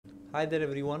Hi there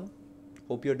everyone,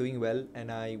 hope you're doing well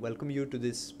and I welcome you to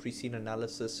this pre-scene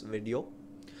analysis video.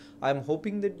 I'm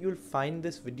hoping that you'll find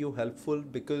this video helpful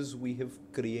because we have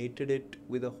created it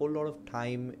with a whole lot of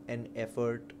time and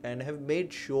effort and have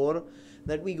made sure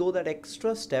that we go that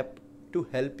extra step to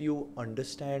help you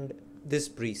understand this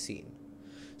pre-scene.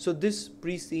 So this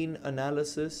pre-scene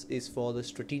analysis is for the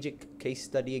strategic case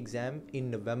study exam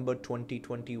in November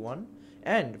 2021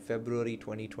 and February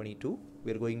 2022.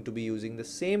 We're going to be using the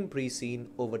same pre-scene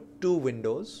over two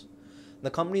windows. The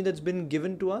company that's been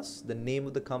given to us, the name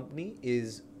of the company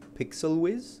is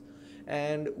Pixlwizz,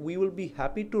 and we will be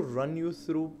happy to run you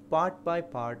through part by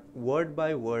part, word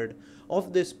by word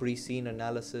of this pre-scene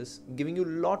analysis, giving you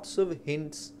lots of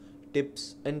hints,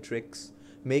 tips and tricks,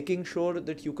 making sure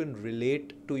that you can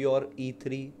relate to your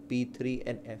E3, P3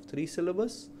 and F3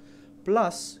 syllabus.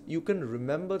 Plus, you can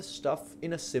remember stuff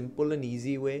in a simple and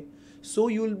easy way, so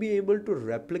you will be able to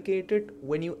replicate it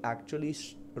when you actually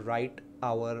write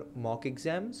our mock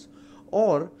exams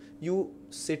or you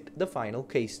sit the final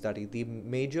case study. The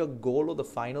major goal or the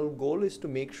final goal is to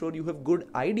make sure you have good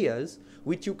ideas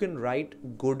which you can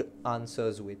write good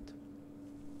answers with.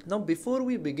 Now, before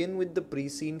we begin with the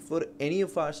pre-scene for any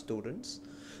of our students,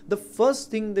 the first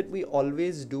thing that we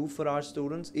always do for our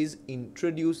students is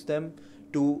introduce them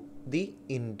to the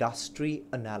industry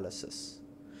analysis.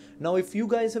 Now, if you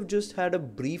guys have just had a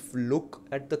brief look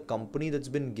at the company that's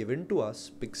been given to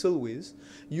us, Pixlwizz,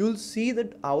 you'll see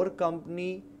that our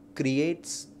company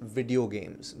creates video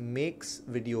games, makes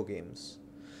video games.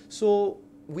 So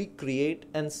we create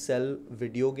and sell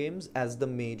video games as the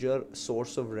major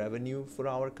source of revenue for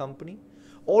our company.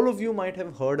 All of you might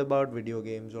have heard about video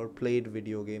games or played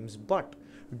video games, but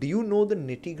do you know the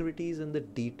nitty-gritties and the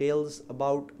details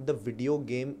about the video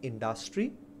game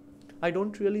industry? I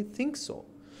don't really think so.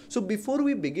 So before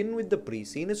we begin with the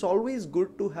pre-scene, it's always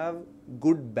good to have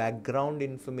good background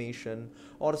information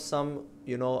or some,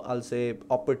 I'll say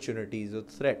opportunities or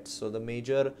threats. So the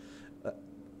major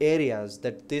areas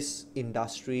that this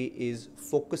industry is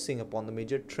focusing upon, the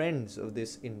major trends of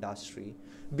this industry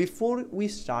before we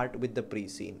start with the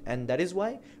pre-scene. And that is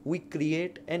why we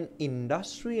create an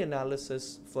industry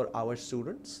analysis for our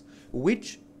students,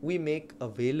 which we make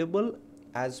available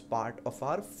as part of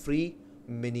our free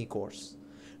mini course.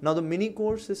 Now, the mini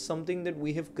course is something that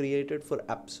we have created for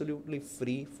absolutely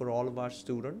free for all of our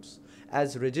students.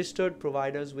 As registered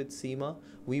providers with CIMA,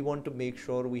 we want to make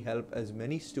sure we help as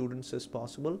many students as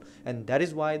possible, and that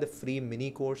is why the free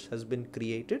mini course has been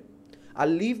created. I'll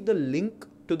leave the link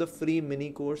to the free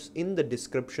mini course in the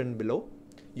description below.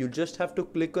 You just have to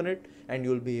click on it and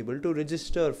you'll be able to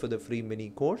register for the free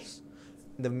mini course.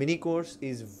 The mini course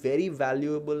is very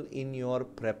valuable in your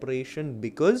preparation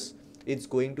because it's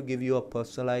going to give you a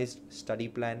personalized study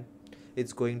plan.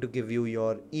 It's going to give you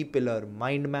your E-pillar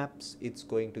mind maps. It's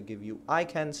going to give you I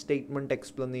can statement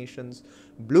explanations,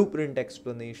 blueprint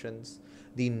explanations,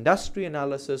 the industry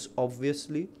analysis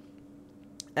obviously,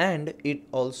 and it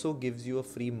also gives you a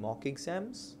free mock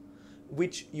exams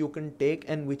which you can take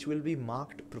and which will be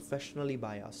marked professionally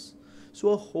by us.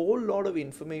 So a whole lot of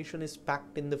information is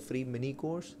packed in the free mini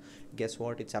course. Guess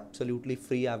what? It's absolutely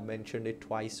free. I've mentioned it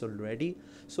twice already.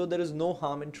 So there is no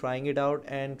harm in trying it out,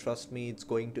 and trust me, it's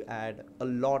going to add a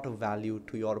lot of value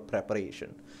to your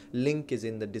preparation. Link is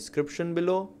in the description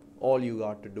below. All you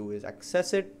got to do is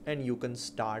access it and you can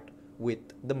start with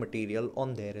the material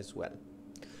on there as well.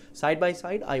 Side by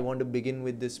side, I want to begin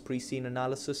with this pre-scene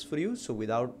analysis for you. So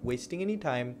without wasting any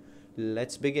time,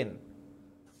 let's begin.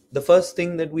 The first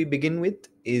thing that we begin with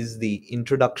is the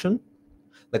introduction.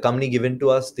 The company given to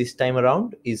us this time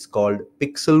around is called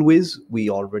Pixlwizz. We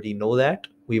already know that.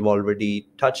 We've already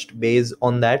touched base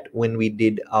on that when we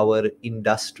did our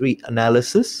industry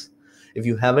analysis. If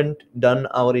you haven't done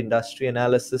our industry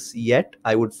analysis yet,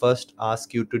 I would first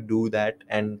ask you to do that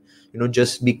and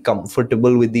just be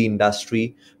comfortable with the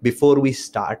industry before we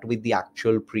start with the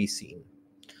actual pre-scene.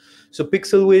 So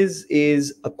Pixlwizz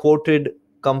is a quoted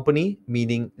company,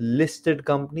 meaning listed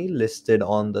company, listed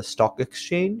on the stock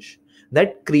exchange,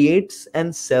 that creates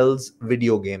and sells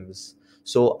video games.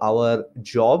 So our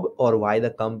job, or why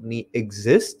the company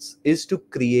exists, is to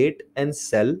create and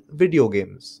sell video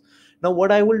games. Now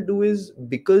what I will do is,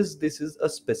 because this is a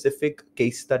specific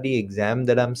case study exam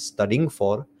that I'm studying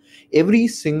for, every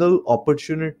single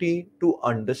opportunity to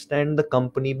understand the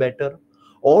company better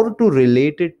or to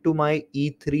relate it to my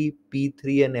E3,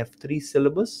 P3 and F3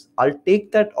 syllabus, I'll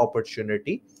take that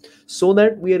opportunity so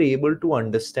that we are able to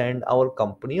understand our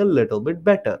company a little bit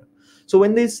better. So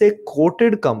when they say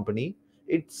quoted company,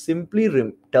 it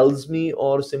simply tells me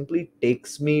or simply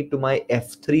takes me to my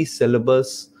F3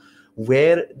 syllabus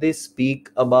where they speak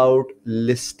about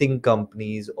listing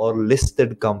companies or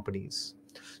listed companies.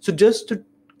 So just to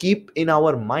keep in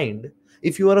our mind,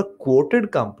 if you are a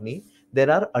quoted company, there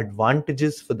are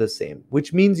advantages for the same,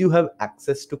 which means you have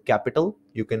access to capital,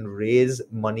 you can raise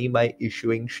money by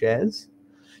issuing shares,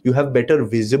 you have better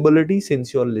visibility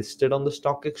since you're listed on the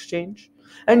stock exchange,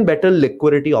 and better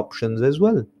liquidity options as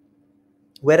well.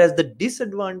 Whereas the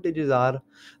disadvantages are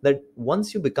that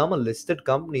once you become a listed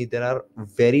company, there are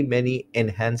very many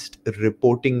enhanced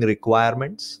reporting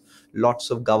requirements, lots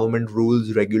of government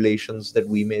rules, regulations that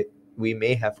we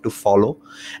may have to follow.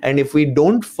 And if we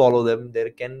don't follow them, there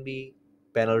can be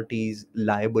penalties,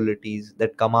 liabilities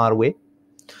that come our way.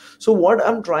 So what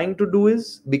I'm trying to do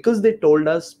is, because they told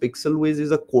us Pixlwizz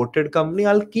is a quoted company,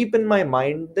 I'll keep in my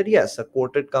mind that yes, a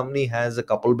quoted company has a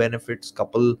couple benefits,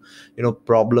 couple,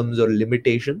 problems or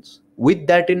limitations. With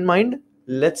that in mind,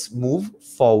 let's move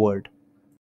forward.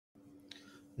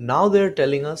 Now they're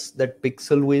telling us that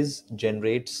Pixlwizz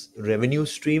generates revenue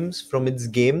streams from its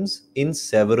games in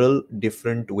several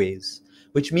different ways,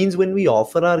 which means when we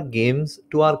offer our games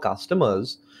to our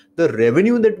customers, the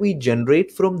revenue that we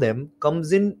generate from them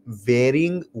comes in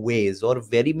varying ways or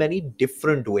very many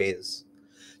different ways.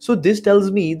 So this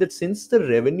tells me that since the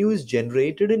revenue is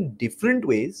generated in different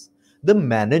ways, the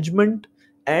management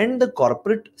and the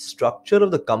corporate structure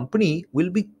of the company will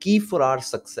be key for our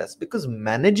success, because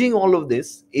managing all of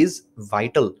this is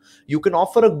vital. You can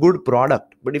offer a good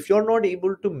product, but if you're not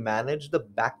able to manage the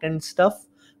back end stuff,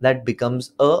 that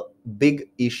becomes a big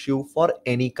issue for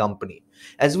any company.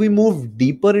 As we move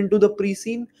deeper into the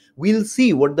pre-scene, we'll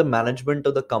see what the management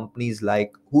of the company is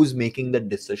like, who's making the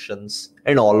decisions,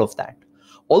 and all of that.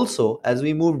 Also, as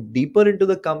we move deeper into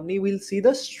the company, we'll see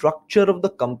the structure of the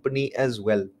company as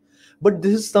well. But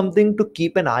this is something to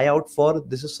keep an eye out for.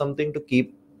 This is something to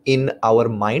keep in our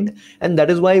mind. And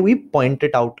that is why we point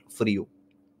it out for you.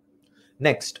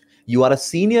 Next, you are a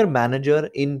senior manager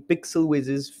in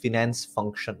Pixlwizz's finance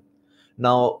function.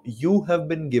 Now, you have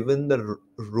been given the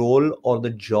role or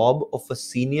the job of a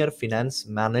senior finance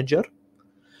manager.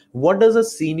 What does a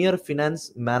senior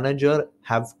finance manager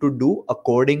have to do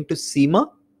according to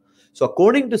CIMA? So,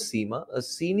 according to CIMA, a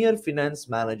senior finance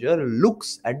manager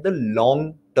looks at the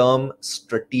long term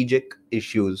strategic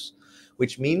issues,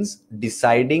 which means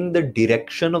deciding the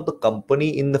direction of the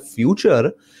company in the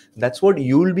future. That's what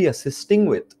you will be assisting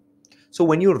with. So,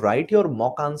 when you write your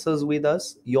mock answers with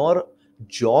us, your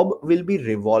job will be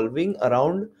revolving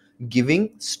around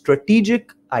giving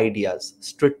strategic ideas,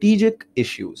 strategic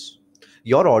issues.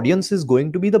 Your audience is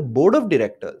going to be the board of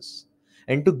directors.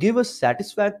 And to give a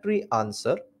satisfactory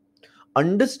answer,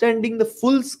 understanding the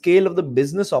full scale of the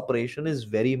business operation is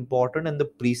very important, and the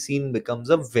pre-scene becomes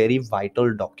a very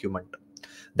vital document.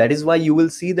 That is why you will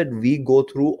see that we go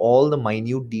through all the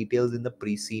minute details in the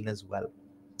pre-scene as well.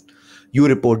 You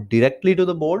report directly to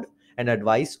the board and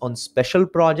advise on special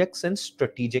projects and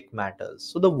strategic matters.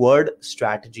 So the word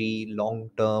strategy, long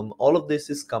term, all of this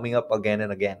is coming up again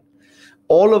and again.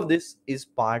 All of this is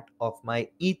part of my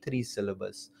E3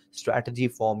 syllabus: strategy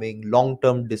forming, long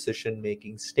term decision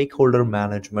making, stakeholder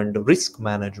management, risk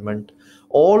management.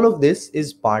 All of this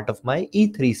is part of my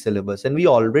E3 syllabus. And we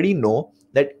already know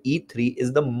that E3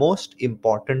 is the most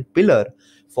important pillar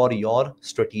for your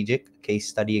strategic case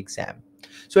study exam.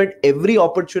 So at every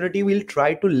opportunity, we'll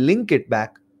try to link it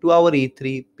back to our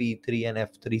E3, P3, and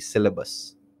F3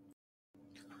 syllabus.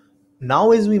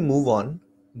 Now, as we move on,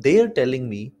 they are telling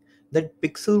me that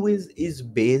Pixlwizz is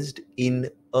based in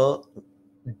a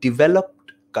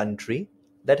developed country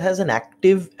that has an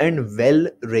active and well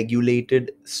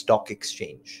regulated stock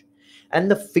exchange. And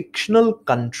the fictional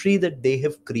country that they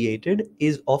have created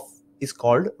is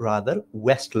called rather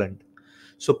Westland.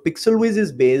 So Pixlwizz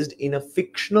is based in a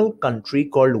fictional country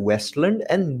called Westland,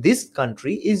 and this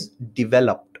country is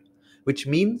developed, which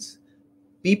means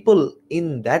people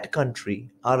in that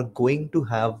country are going to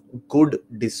have good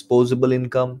disposable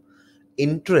income,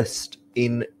 interest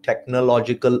in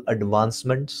technological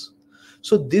advancements.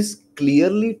 So this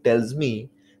clearly tells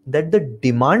me that the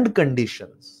demand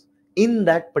conditions in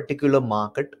that particular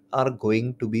market are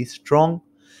going to be strong.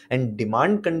 And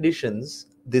demand conditions,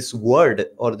 this word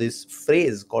or this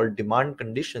phrase called demand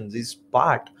conditions, is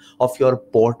part of your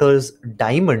Porter's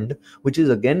diamond, which is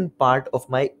again part of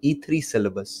my E3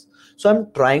 syllabus. So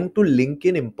I'm trying to link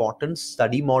in important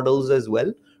study models as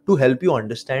well to help you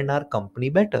understand our company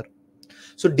better.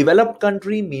 So developed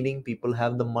country meaning people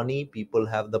have the money, people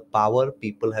have the power,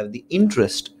 people have the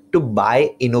interest to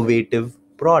buy innovative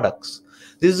products.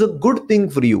 This is a good thing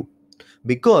for you,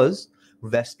 because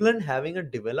Westland having a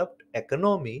developed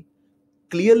economy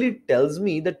clearly tells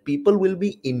me that people will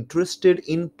be interested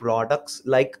in products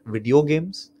like video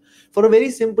games. For a very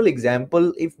simple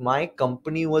example, if my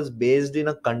company was based in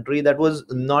a country that was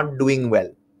not doing well,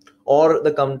 or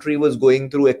the country was going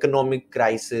through economic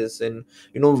crisis and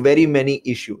very many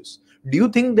issues, do you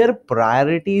think their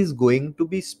priority is going to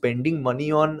be spending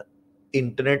money on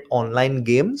internet online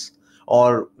games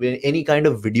or any kind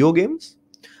of video games?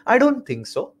 I don't think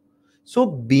so. So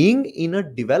being in a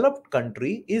developed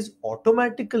country is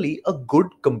automatically a good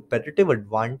competitive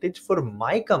advantage for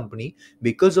my company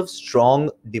because of strong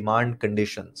demand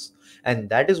conditions. And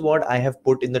that is what I have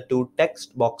put in the two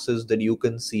text boxes that you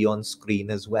can see on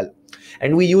screen as well.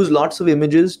 And we use lots of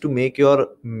images to make your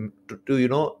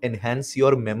enhance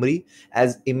your memory,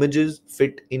 as images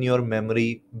fit in your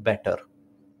memory better.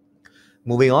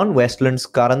 Moving on, Westland's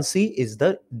currency is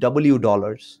the W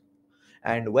dollars.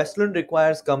 And Westland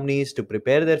requires companies to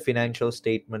prepare their financial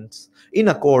statements in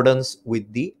accordance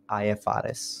with the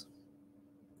IFRS.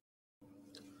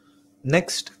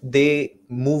 Next, they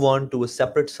move on to a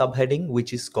separate subheading,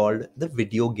 which is called the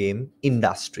video game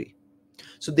industry.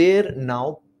 So they're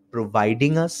now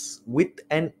providing us with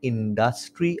an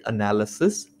industry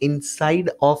analysis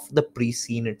inside of the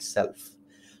pre-scene itself.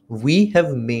 We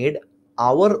have made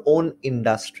our own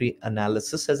industry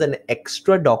analysis as an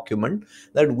extra document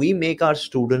that we make our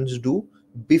students do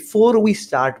before we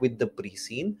start with the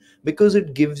pre-scene, because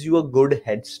it gives you a good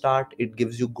head start, it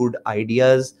gives you good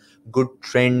ideas, good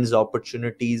trends,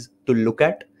 opportunities to look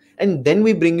at, and then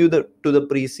we bring you to the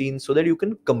pre-scene so that you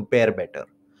can compare better.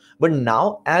 But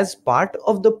now, as part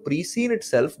of the pre-scene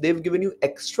itself, they've given you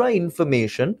extra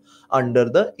information under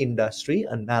the industry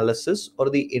analysis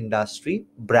or the industry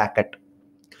bracket.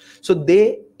 So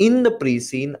they, in the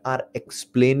pre-scene, are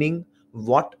explaining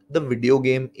what the video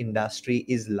game industry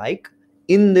is like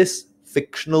in this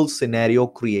fictional scenario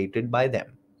created by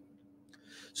them.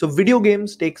 So video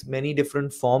games takes many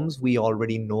different forms. We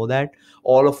already know that.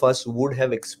 All of us would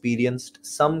have experienced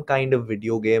some kind of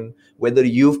video game, whether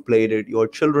you've played it, your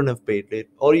children have played it,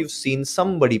 or you've seen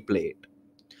somebody play it.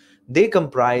 They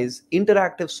comprise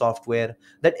interactive software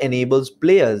that enables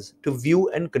players to view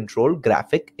and control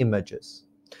graphic images.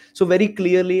 So very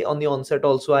clearly on the onset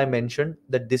also I mentioned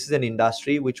that this is an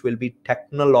industry which will be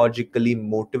technologically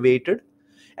motivated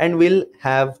and will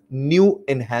have new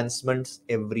enhancements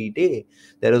every day.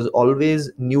 There is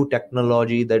always new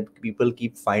technology that people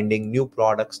keep finding, new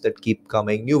products that keep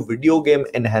coming, new video game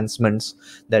enhancements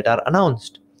that are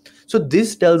announced. So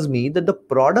this tells me that the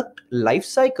product life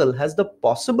cycle has the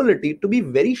possibility to be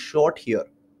very short here.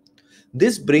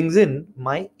 This brings in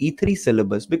my E3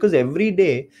 syllabus, because every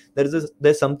day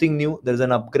there's something new, there's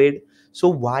an upgrade. So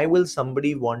why will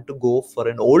somebody want to go for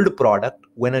an old product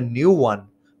when a new one,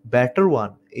 better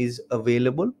one is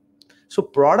available? So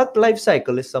product life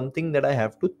cycle is something that I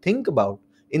have to think about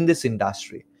in this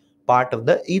industry, part of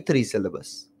the E3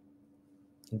 syllabus.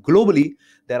 Globally,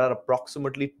 there are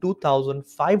approximately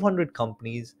 2,500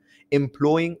 companies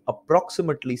employing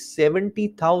approximately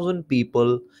 70,000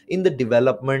 people in the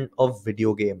development of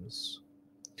video games.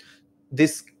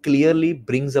 This clearly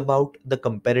brings about the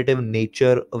competitive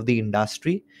nature of the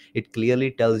industry. It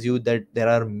clearly tells you that there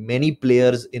are many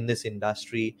players in this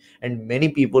industry and many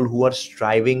people who are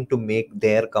striving to make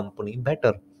their company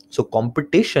better. So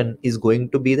competition is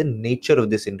going to be the nature of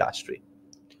this industry.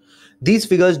 These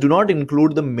figures do not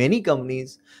include the many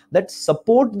companies that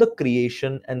support the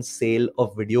creation and sale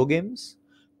of video games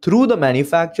through the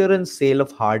manufacture and sale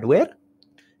of hardware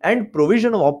and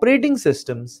provision of operating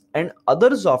systems and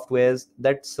other softwares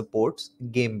that supports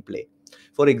gameplay.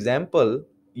 For example,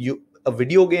 a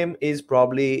video game is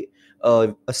probably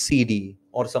a CD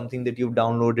or something that you've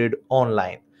downloaded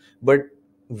online, but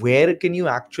where can you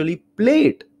actually play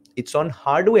it? It's on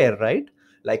hardware, right?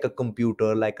 Like a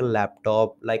computer, like a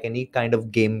laptop, like any kind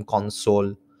of game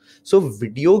console. So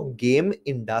video game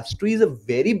industry is a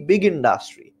very big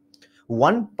industry.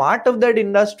 One part of that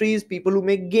industry is people who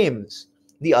make games.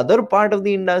 The other part of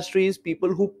the industry is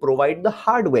people who provide the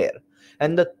hardware.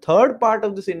 And the third part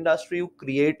of this industry who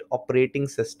create operating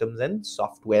systems and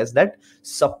softwares that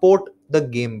support the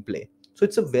gameplay. So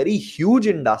it's a very huge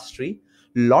industry,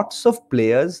 lots of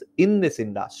players in this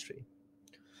industry.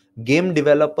 Game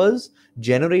developers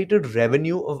generated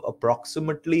revenue of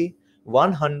approximately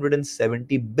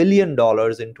 $170 billion in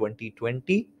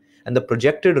 2020, and the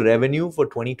projected revenue for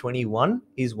 2021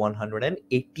 is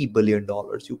 $180 billion.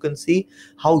 You can see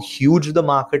how huge the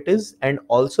market is, and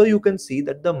also you can see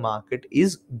that the market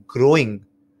is growing.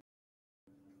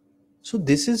 So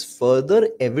this is further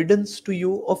evidence to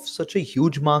you of such a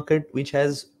huge market which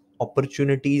has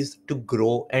opportunities to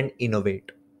grow and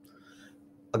innovate.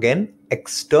 Again,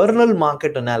 external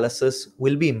market analysis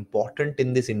will be important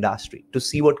in this industry to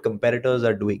see what competitors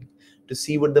are doing, to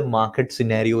see what the market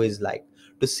scenario is like,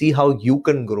 to see how you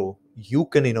can grow, you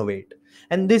can innovate.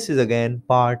 And this is again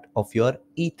part of your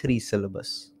E3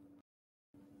 syllabus.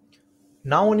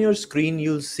 Now on your screen,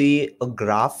 you'll see a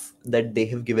graph that they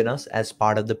have given us as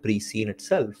part of the pre-scene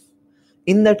itself.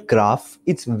 In that graph,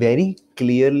 it's very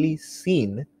clearly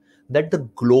seen that the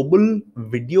global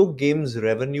video games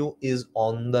revenue is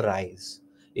on the rise.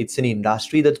 It's an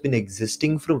industry that's been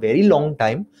existing for a very long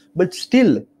time, but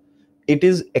still it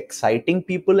is exciting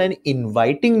people and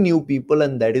inviting new people,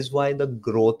 and that is why the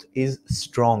growth is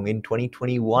strong. In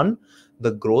 2021,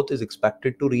 the growth is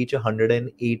expected to reach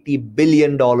 $180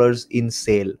 billion in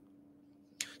sale.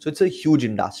 So it's a huge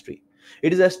industry.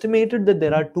 It is estimated that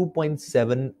there are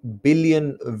 2.7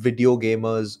 billion video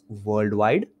gamers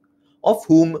worldwide, of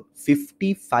whom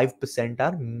 55%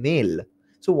 are male.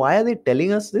 So why are they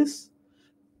telling us this?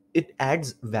 It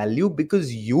adds value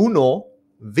because you know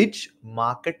which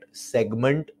market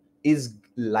segment is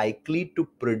likely to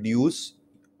produce,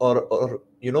 or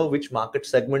you know which market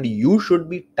segment you should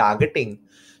be targeting,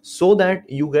 so that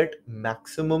you get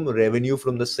maximum revenue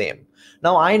from the same.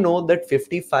 Now I know that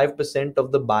 55%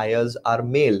 of the buyers are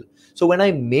male, so when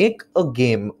I make a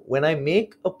game, when I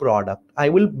make a product, I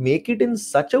will make it in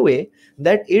such a way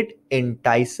that it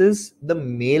entices the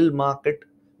male market,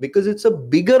 because it's a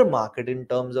bigger market in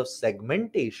terms of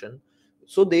segmentation,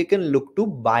 so they can look to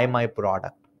buy my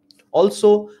product.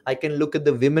 Also, I can look at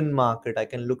the women market, I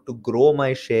can look to grow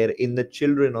my share in the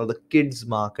children or the kids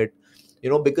market,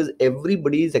 because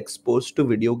everybody is exposed to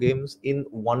video games in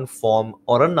one form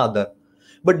or another.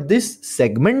 But this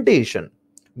segmentation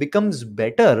becomes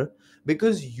better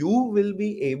because you will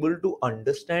be able to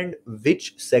understand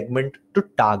which segment to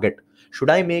target. Should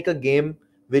I make a game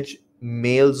which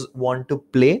males want to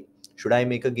play? Should I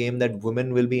make a game that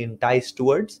women will be enticed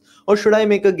towards? Or should I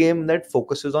make a game that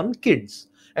focuses on kids?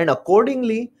 And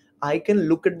accordingly, I can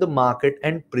look at the market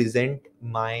and present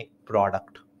my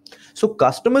product. So,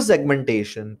 customer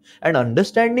segmentation and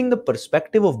understanding the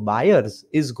perspective of buyers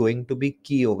is going to be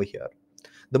key over here.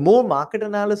 The more market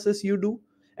analysis you do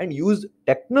and use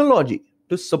technology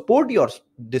to support your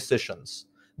decisions,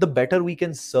 the better we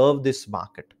can serve this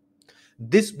market.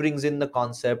 This brings in the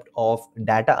concept of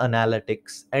data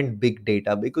analytics and big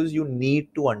data, because you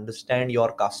need to understand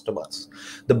your customers.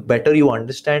 The better you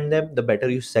understand them, the better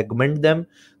you segment them,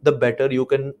 the better you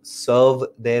can serve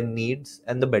their needs,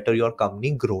 and the better your company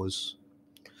grows.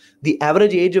 The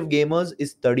average age of gamers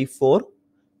is 34,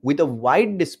 with a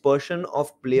wide dispersion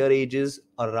of player ages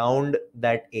around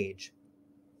that age.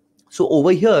 So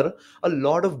over here, a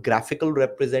lot of graphical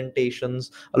representations,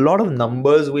 a lot of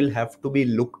numbers will have to be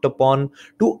looked upon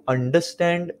to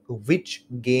understand which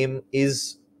game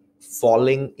is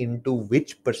falling into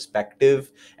which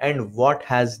perspective and what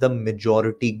has the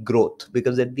majority growth,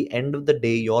 because at the end of the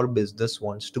day, your business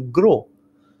wants to grow.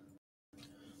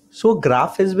 So a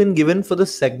graph has been given for the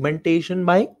segmentation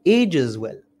by age as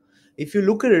well. If you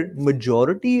look at it,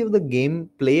 majority of the game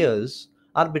players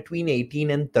are between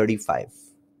 18 and 35.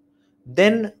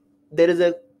 Then there is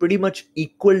a pretty much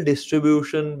equal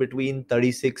distribution between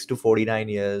 36 to 49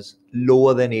 years,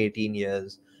 lower than 18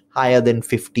 years, higher than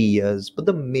 50 years. But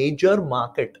the major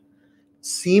market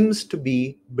seems to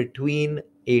be between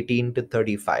 18 to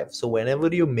 35. So whenever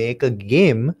you make a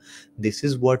game, this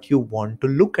is what you want to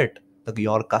look at.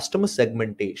 Your customer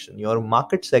segmentation, your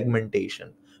market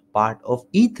segmentation, part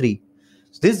of E3.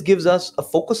 This gives us a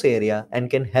focus area and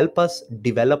can help us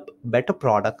develop better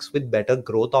products with better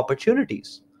growth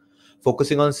opportunities.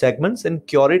 Focusing on segments and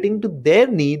curating to their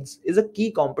needs is a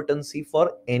key competency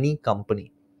for any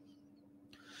company.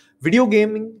 Video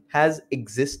gaming has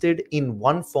existed in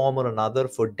one form or another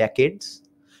for decades,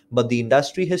 but the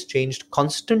industry has changed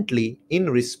constantly in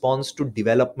response to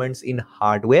developments in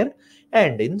hardware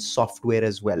and in software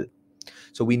as well.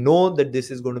 So we know that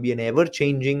this is going to be an ever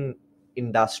changing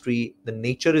industry. The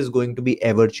nature is going to be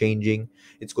ever changing.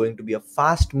 It's going to be a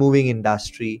fast moving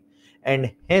industry.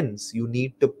 And hence, you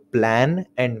need to plan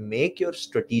and make your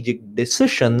strategic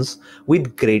decisions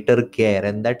with greater care.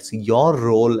 And that's your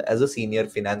role as a senior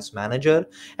finance manager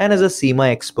and as a CIMA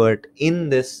expert in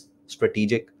this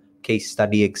strategic case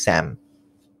study exam.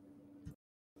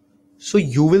 So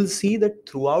you will see that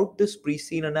throughout this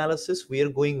pre-scene analysis, we are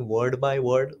going word by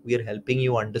word. We are helping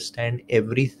you understand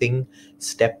everything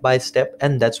step by step.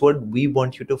 And that's what we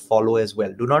want you to follow as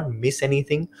well. Do not miss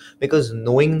anything, because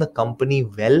knowing the company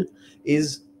well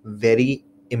is very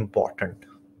important.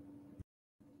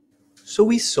 So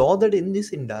we saw that in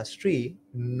this industry,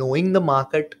 knowing the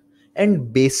market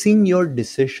and basing your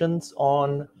decisions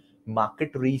on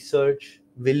market research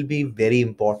will be very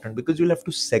important, because you'll have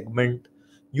to segment,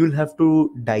 you'll have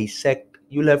to dissect,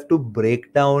 you'll have to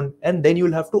break down, and then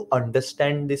you'll have to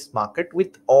understand this market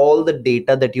with all the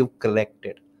data that you've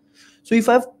collected. So if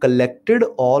I've collected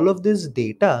all of this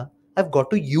data, I've got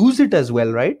to use it as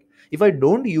well, right? If I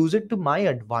don't use it to my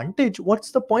advantage,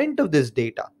 what's the point of this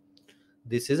data?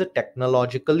 This is a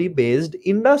technologically based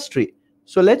industry.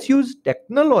 So let's use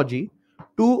technology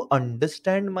to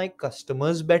understand my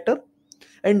customers better.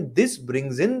 And this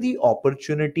brings in the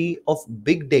opportunity of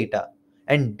big data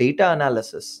and data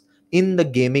analysis in the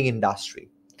gaming industry.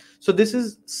 So this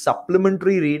is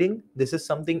supplementary reading. This is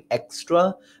something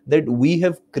extra that we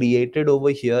have created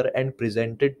over here and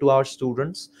presented to our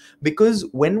students, because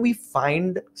when we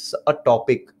find a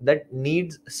topic that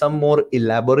needs some more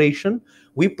elaboration,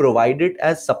 we provide it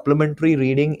as supplementary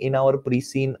reading in our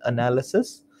pre-scene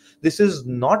analysis. This is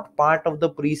not part of the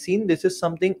pre-scene. This is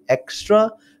something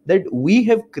extra that we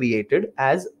have created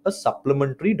as a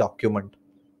supplementary document.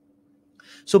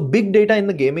 So big data in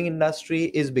the gaming industry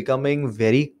is becoming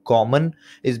very common,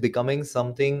 is becoming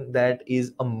something that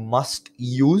is a must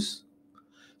use.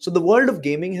 So the world of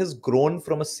gaming has grown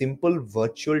from a simple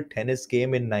virtual tennis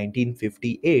game in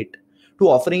 1958 to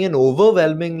offering an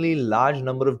overwhelmingly large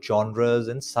number of genres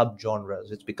and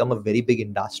subgenres. It's become a very big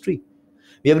industry.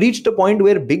 We have reached a point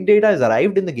where big data has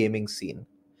arrived in the gaming scene.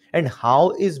 And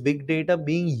how is big data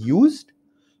being used?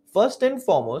 First and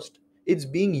foremost, it's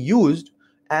being used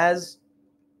as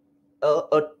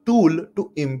a tool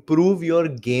to improve your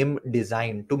game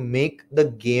design, to make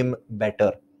the game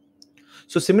better.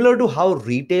 So similar to how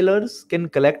retailers can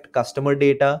collect customer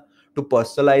data to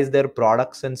personalize their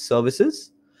products and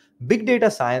services, big data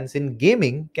science in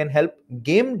gaming can help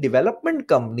game development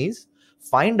companies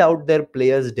find out their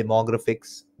players'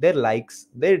 demographics, their likes,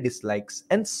 their dislikes,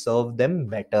 and serve them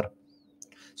better.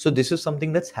 So this is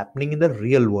something that's happening in the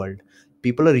real world.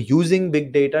 People are using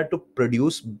big data to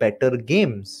produce better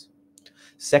games.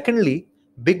 Secondly,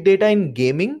 big data in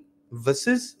gaming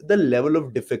versus the level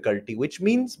of difficulty, which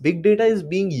means big data is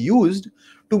being used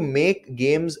to make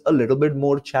games a little bit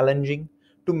more challenging,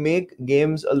 to make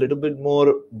games a little bit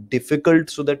more difficult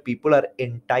so that people are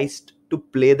enticed to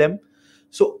play them.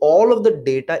 So all of the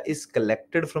data is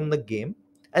collected from the game,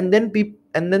 and then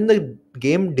the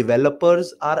game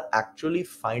developers are actually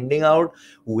finding out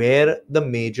where the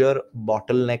major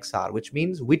bottlenecks are, which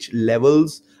means which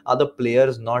levels are the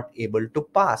players not able to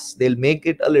pass. They'll make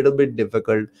it a little bit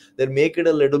difficult, they'll make it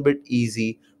a little bit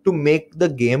easy to make the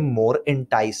game more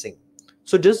enticing.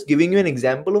 So just giving you an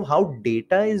example of how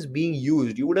data is being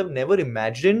used, you would have never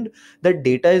imagined that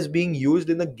data is being used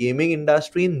in the gaming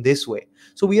industry in this way.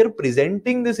 So we are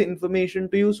presenting this information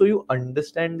to you so you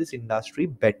understand this industry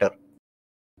better.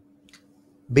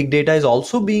 Big data is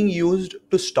also being used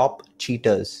to stop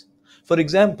cheaters. For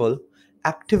example,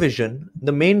 Activision,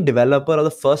 the main developer of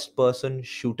the first person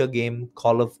shooter game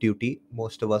Call of Duty,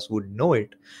 most of us would know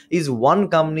it, is one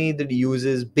company that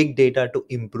uses big data to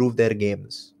improve their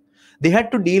games. They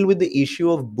had to deal with the issue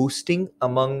of boosting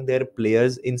among their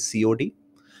players in COD.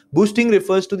 Boosting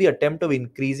refers to the attempt of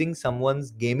increasing someone's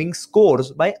gaming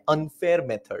scores by unfair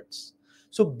methods.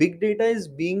 So big data is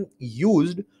being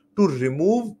used to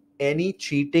remove any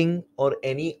cheating or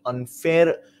any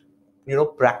unfair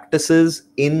practices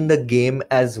in the game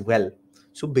as well.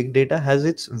 So big data has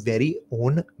its very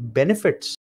own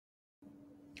benefits.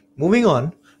 Moving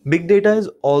on, big data is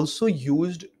also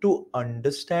used to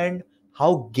understand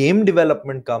how game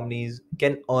development companies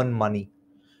can earn money.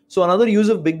 So another use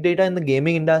of big data in the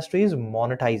gaming industry is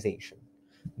monetization.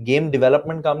 Game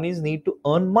development companies need to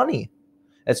earn money,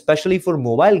 especially for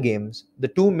mobile games. The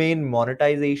two main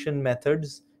monetization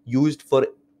methods used for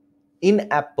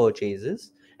in-app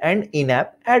purchases and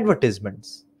in-app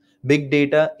advertisements. Big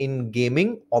data in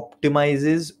gaming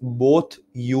optimizes both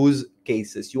use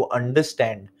cases. You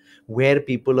understand where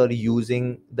people are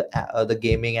using the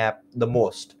gaming app the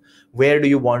most. Where do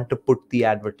you want to put the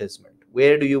advertisement?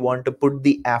 Where do you want to put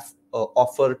the app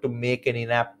offer to make an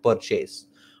in-app purchase?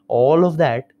 All of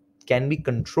that can be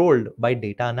controlled by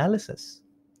data analysis.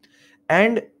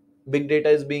 And big data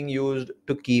is being used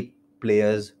to keep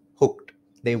players hooked.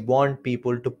 They want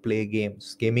people to play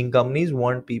games. Gaming companies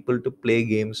want people to play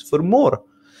games for more.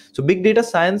 So big data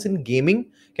science in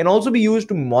gaming can also be used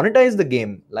to monetize the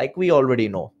game, like we already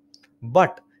know.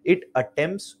 But it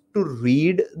attempts to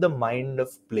read the mind of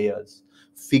players,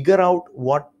 figure out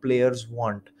what players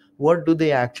want, what does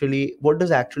actually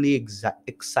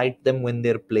excite them when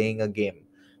they're playing a game.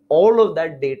 All of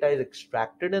that data is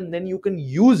extracted, and then you can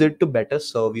use it to better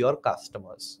serve your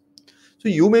customers. So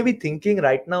you may be thinking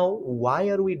right now, why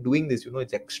are we doing this?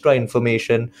 It's extra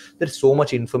information. There's so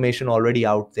much information already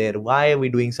out there. Why are we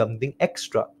doing something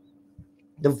extra?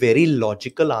 The very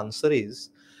logical answer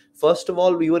is, first of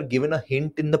all, we were given a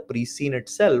hint in the pre-scene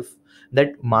itself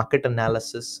that market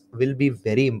analysis will be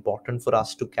very important for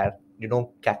us to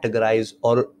categorize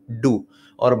or do,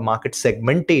 or market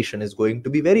segmentation is going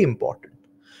to be very important.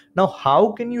 Now,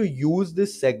 how can you use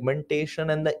this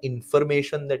segmentation and the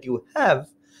information that you have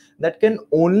that can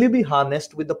only be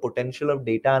harnessed with the potential of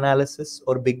data analysis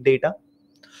or big data?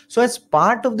 So, as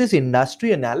part of this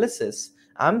industry analysis,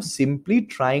 I'm simply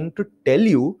trying to tell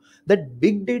you that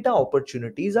big data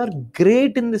opportunities are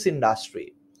great in this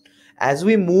industry. As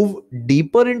we move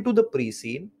deeper into the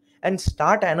pre-scene and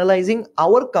start analyzing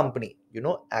our company,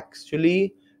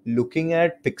 actually looking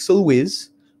at Pixlwizz,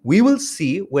 we will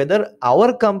see whether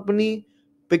our company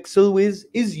Pixlwizz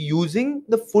is using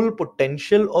the full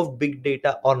potential of big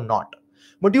data or not.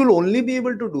 But you'll only be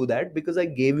able to do that because I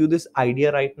gave you this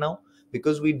idea right now,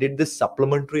 because we did this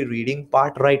supplementary reading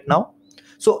part right now.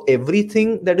 So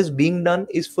everything that is being done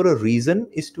is for a reason,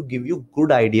 is to give you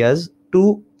good ideas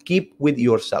to keep with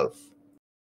yourself.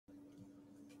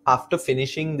 After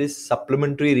finishing this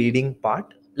supplementary reading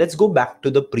part, let's go back to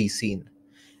the pre-scene.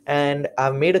 And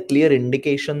I've made a clear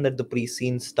indication that the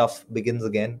pre-scene stuff begins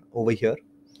again over here.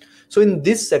 So in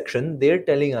this section, they're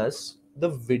telling us the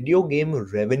video game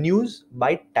revenues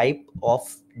by type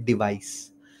of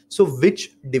device. So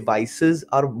which devices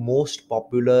are most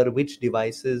popular, which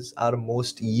devices are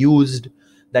most used,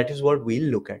 that is what we'll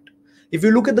look at. If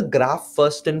you look at the graph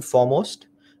first and foremost,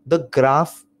 the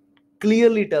graph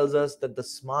clearly tells us that the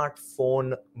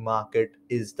smartphone market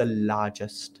is the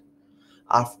largest.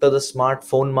 After the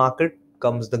smartphone market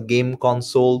comes the game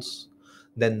consoles,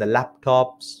 then the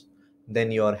laptops, then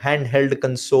your handheld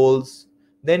consoles,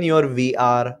 then your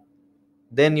VR,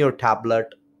 then your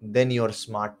tablet, then your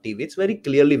smart TV. It's very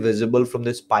clearly visible from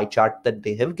this pie chart that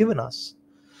they have given us.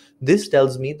 This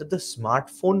tells me that the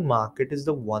smartphone market is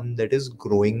the one that is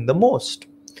growing the most.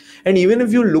 And even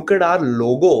if you look at our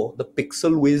logo, the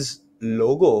Pixlwizz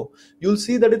logo, you'll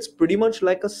see that it's pretty much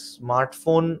like a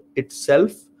smartphone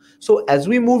itself. So as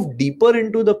we move deeper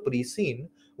into the pre-scene,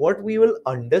 what we will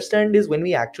understand is, when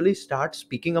we actually start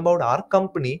speaking about our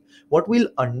company, what we'll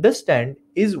understand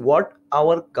is what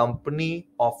our company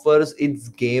offers its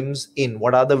games in.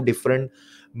 What are the different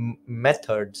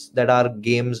methods that our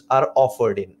games are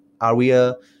offered in? Are we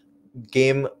a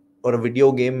game or a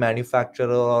video game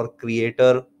manufacturer or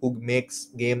creator who makes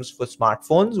games for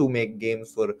smartphones, who make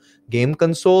games for game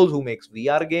consoles, who makes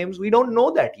VR games? We don't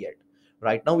know that yet.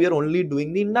 Right now, we are only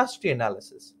doing the industry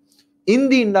analysis. In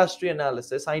the industry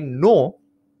analysis, I know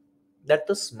that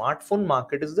the smartphone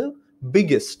market is the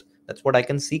biggest. That's what I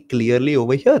can see clearly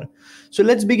over here. So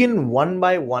let's begin one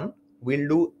by one. We'll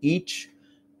do each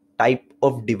type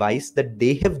of device that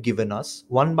they have given us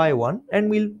one by one, and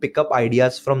we'll pick up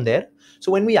ideas from there.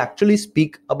 So when we actually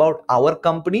speak about our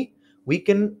company, we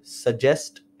can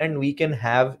suggest and we can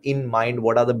have in mind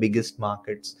what are the biggest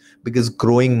markets, biggest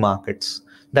growing markets.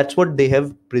 That's what they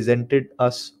have presented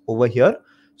us over here.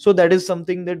 So that is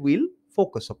something that we'll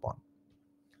focus upon.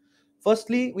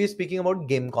 Firstly, we're speaking about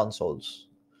game consoles.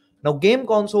 Now, game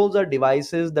consoles are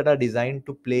devices that are designed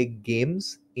to play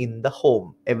games in the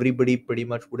home. Everybody pretty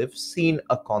much would have seen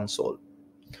a console.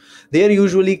 They are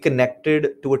usually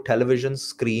connected to a television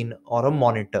screen or a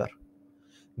monitor.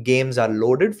 Games are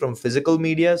loaded from physical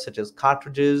media such as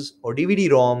cartridges or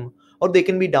DVD-ROM, or they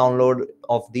can be downloaded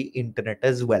off the internet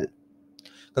as well.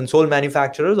 Console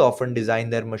manufacturers often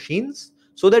design their machines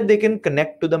so that they can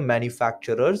connect to the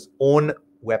manufacturer's own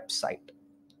website.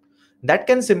 That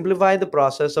can simplify the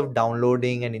process of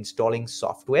downloading and installing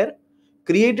software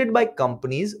created by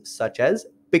companies such as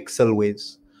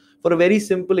Pixlwizz. For a very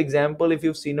simple example, if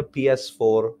you've seen a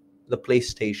PS4, the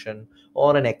PlayStation,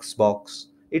 or an Xbox,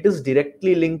 it is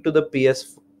directly linked to the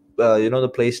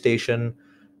the PlayStation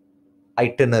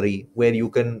itinerary, where you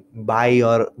can buy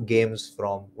your games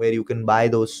from, where you can buy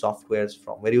those softwares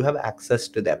from, where you have access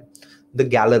to them. The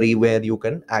gallery where you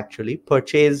can actually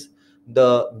purchase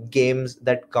the games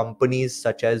that companies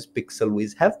such as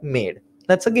Pixlwizz have made.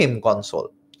 That's a game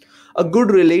console. A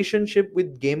good relationship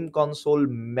with game console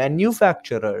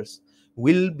manufacturers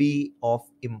will be of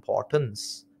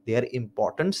importance. They are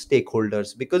important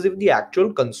stakeholders, because if the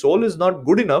actual console is not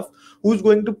good enough, who's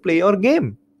going to play your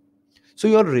game? So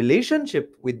your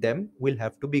relationship with them will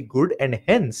have to be good, and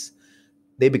hence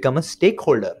they become a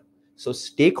stakeholder. So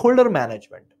stakeholder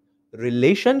management,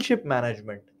 relationship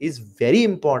management is very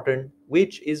important,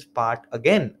 which is part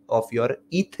again of your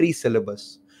E3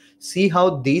 syllabus. See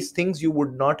how these things you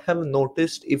would not have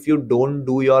noticed if you don't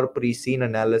do your pre-scene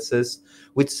analysis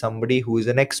with somebody who is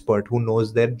an expert, who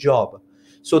knows their job.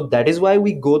 So that is why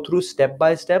we go through step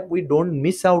by step. We don't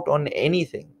miss out on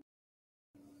anything.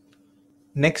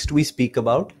 Next, we speak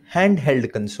about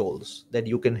handheld consoles that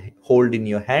you can hold in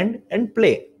your hand and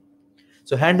play.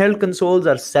 So handheld consoles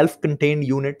are self-contained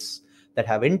units that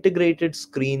have integrated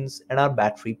screens and are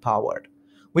battery powered,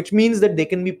 which means that they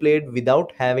can be played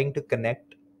without having to connect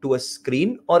to a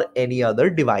screen or any other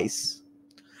device.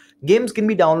 Games can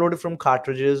be downloaded from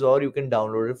cartridges or you can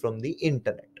download it from the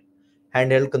internet.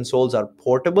 Handheld consoles are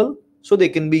portable, so they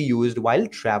can be used while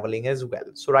traveling as well.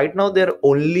 So right now they're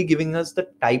only giving us the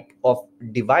type of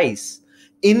device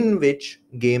in which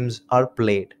games are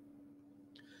played.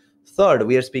 Third,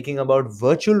 we are speaking about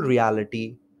virtual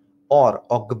reality or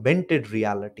augmented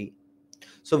reality.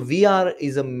 So VR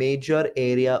is a major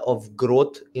area of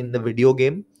growth in the video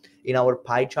game. In our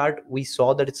pie chart, we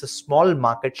saw that it's a small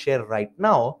market share right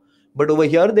now, but over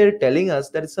here they're telling us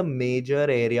that it's a major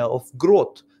area of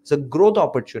growth. It's a growth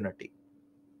opportunity.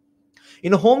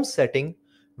 In a home setting,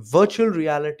 virtual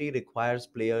reality requires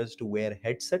players to wear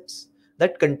headsets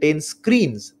that contain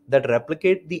screens that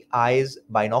replicate the eye's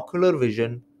binocular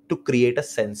vision to create a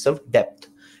sense of depth.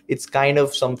 It's kind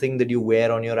of something that you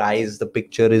wear on your eyes. The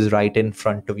picture is right in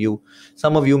front of you.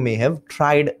 Some of you may have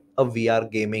tried a VR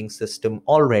gaming system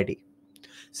already.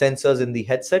 Sensors in the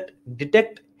headset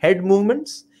detect head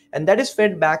movements, and that is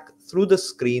fed back through the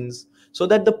screens so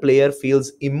that the player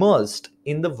feels immersed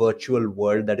in the virtual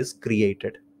world that is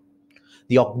created.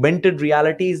 The augmented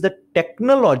reality is the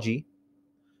technology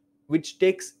which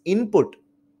takes input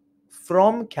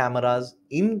from cameras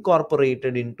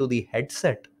incorporated into the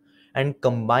headset and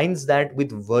combines that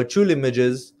with virtual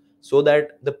images so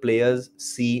that the players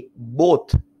see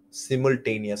both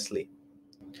simultaneously.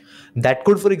 That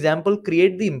could, for example,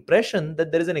 create the impression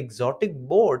that there is an exotic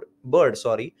bird,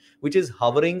 which is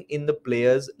hovering in the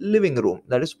player's living room.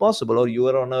 That is possible. Or you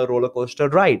are on a roller coaster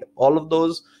ride. All of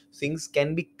those things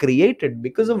can be created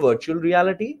because of virtual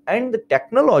reality and the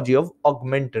technology of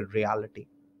augmented reality.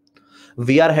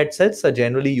 VR headsets are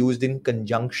generally used in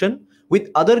conjunction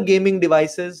with other gaming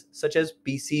devices such as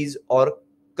PCs or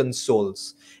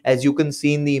consoles. As you can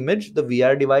see in the image, the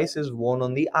VR device is worn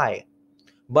on the eye,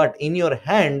 but in your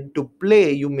hand to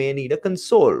play you may need a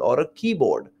console or a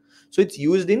keyboard, so it's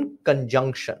used in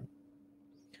conjunction.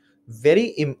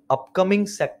 Very upcoming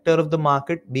sector of the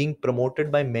market being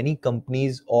promoted by many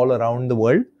companies all around the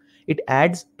world. It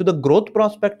adds to the growth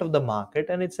prospect of the market,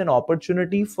 and it's an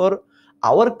opportunity for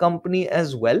our company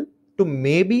as well to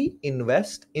maybe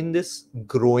invest in this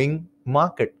growing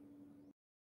market.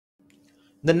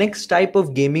 The next type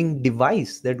of gaming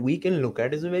device that we can look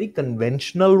at is a very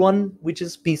conventional one, which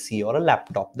is PC or a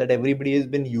laptop that everybody has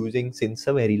been using since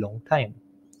a very long time.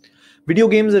 Video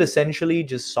games are essentially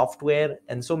just software,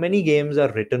 and so many games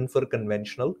are written for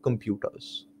conventional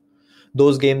computers.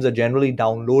 Those games are generally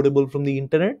downloadable from the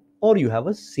internet, or you have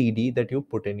a CD that you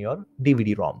put in your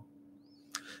DVD-ROM.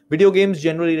 Video games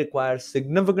generally require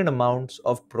significant amounts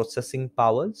of processing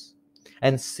powers,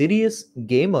 and serious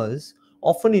gamers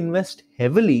often invest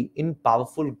heavily in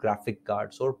powerful graphic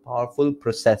cards or powerful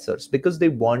processors because they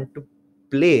want to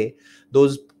play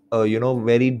those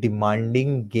very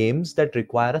demanding games that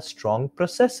require a strong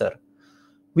processor.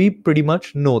 We pretty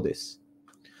much know this.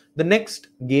 The next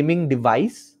gaming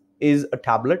device is a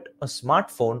tablet, a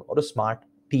smartphone, or a smart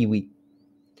TV.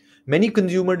 Many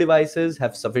consumer devices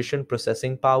have sufficient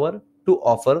processing power to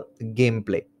offer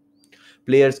gameplay.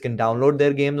 Players can download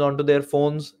their games onto their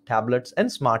phones, tablets,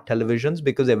 and smart televisions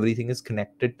because everything is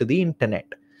connected to the internet.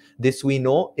 This we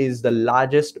know is the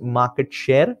largest market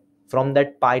share from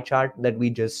that pie chart that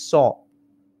we just saw,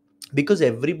 because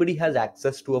everybody has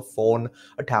access to a phone,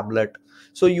 a tablet.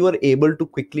 So you are able to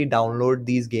quickly download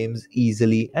these games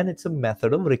easily, and it's a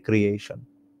method of recreation.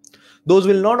 Those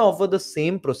will not offer the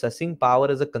same processing power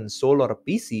as a console or a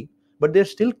PC, but they're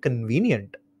still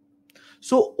convenient.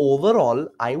 So, overall,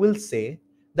 I will say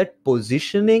that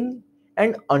positioning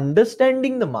and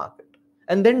understanding the market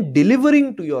and then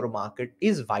delivering to your market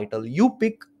is vital. You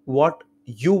pick what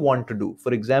you want to do.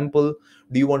 For example,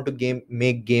 do you want to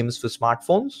make games for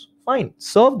smartphones? Fine,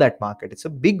 serve that market. It's a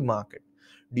big market.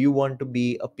 Do you want to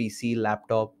be a PC,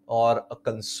 laptop, or a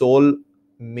console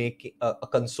making a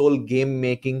console game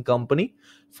making company?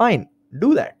 Fine,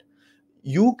 do that.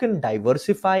 You can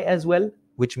diversify as well,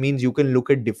 which means you can look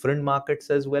at different markets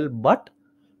as well, but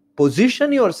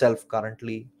position yourself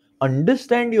currently,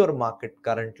 understand your market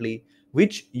currently,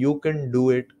 which you can do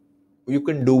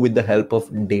with the help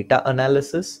of data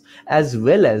analysis as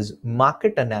well as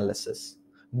market analysis.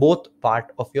 both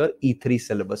part of your E3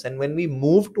 syllabus. And when we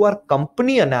move to our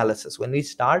company analysis, when we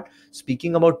start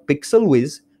speaking about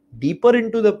Pixlwizz deeper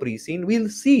into the pre-scene, we'll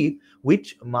see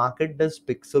which market does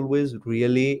Pixlwizz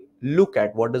really look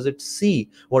at, what does it see,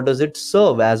 what does it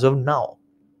serve as of now.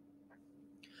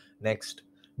 Next,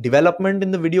 development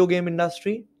in the video game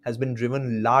industry has been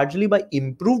driven largely by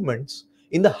improvements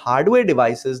in the hardware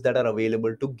devices that are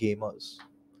available to gamers.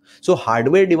 So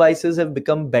hardware devices have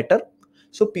become better,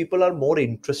 so people are more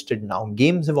interested now.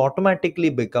 Games have automatically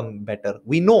become better.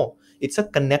 We know it's a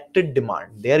connected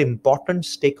demand. They are important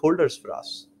stakeholders for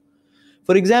us.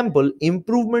 For example,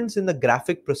 improvements in the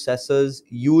graphic processors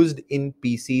used in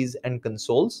PCs and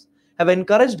consoles have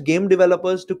encouraged game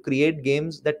developers to create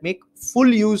games that make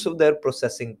full use of their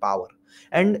processing power,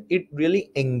 and it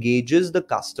really engages the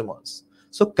customers.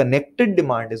 So, connected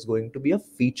demand is going to be a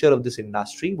feature of this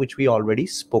industry, which we already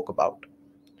spoke about.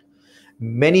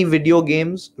 Many video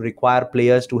games require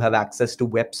players to have access to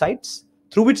websites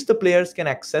through which the players can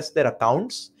access their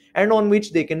accounts and on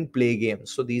which they can play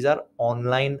games. So these are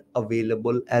online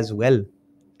available as well.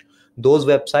 Those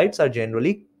websites are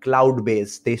generally cloud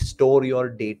based, they store your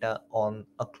data on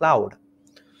a cloud.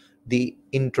 The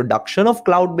introduction of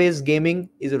cloud based gaming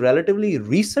is a relatively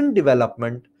recent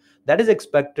development that is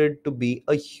expected to be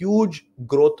a huge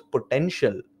growth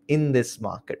potential in this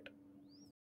market.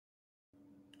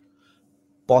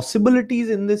 Possibilities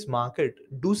in this market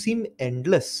do seem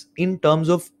endless in terms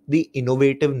of the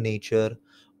innovative nature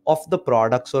of the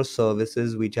products or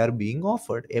services which are being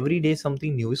offered. Every day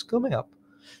something new is coming up.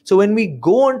 So when we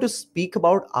go on to speak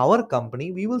about our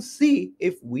company, we will see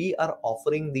if we are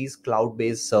offering these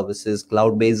cloud-based services,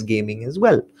 cloud-based gaming as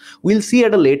well. We'll see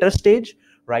at a later stage.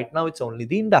 Right now it's only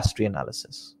the industry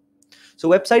analysis. So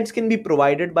websites can be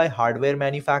provided by hardware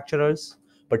manufacturers,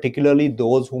 particularly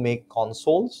those who make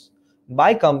consoles,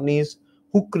 by companies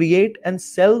who create and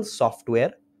sell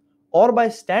software, or by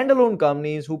standalone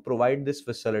companies who provide this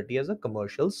facility as a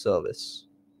commercial service.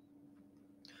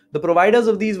 The providers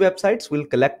of these websites will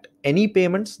collect any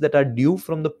payments that are due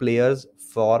from the players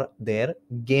for their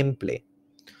gameplay.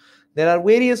 There are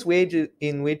various ways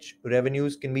in which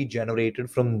revenues can be generated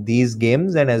from these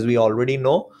games, and as we already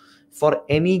know, for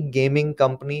any gaming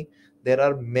company, there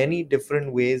are many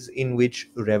different ways in which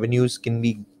revenues can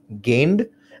be gained,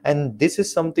 and this is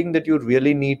something that you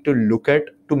really need to look at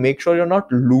to make sure you're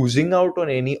not losing out on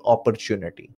any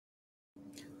opportunity.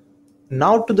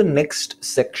 Now to the next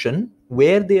section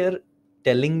where they are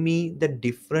telling me the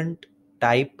different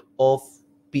type of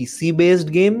PC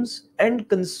based games and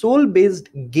console based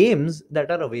games that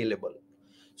are available.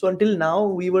 So until now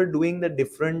we were doing the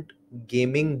different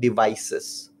gaming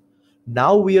devices.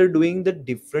 Now we are doing the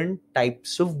different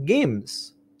types of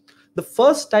games. The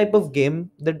first type of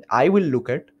game that I will look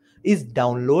at is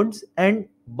downloads and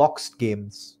boxed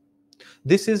games.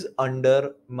 This is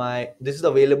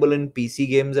available in PC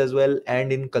games as well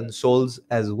and in consoles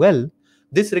as well.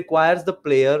 This requires the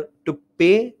player to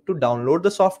pay to download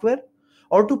the software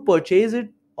or to purchase it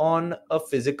on a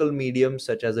physical medium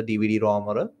such as a DVD-ROM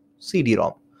or a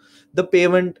CD-ROM. The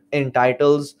payment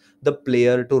entitles the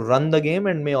player to run the game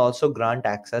and may also grant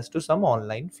access to some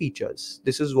online features.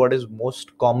 This is what is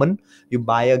most common. You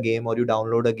buy a game or you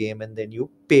download a game and then you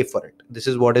pay for it. This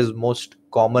is what is most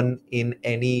common in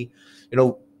any,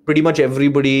 pretty much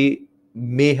everybody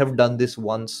may have done this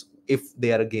once if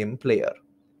they are a game player.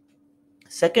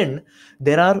 Second,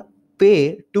 there are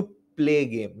pay to play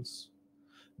games.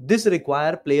 This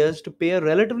requires players to pay a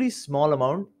relatively small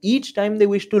amount each time they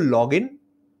wish to log in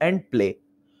and play,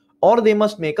 or they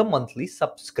must make a monthly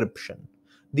subscription.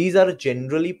 These are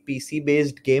generally PC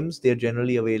based games. They're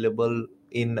generally available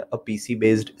in a PC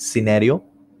based scenario.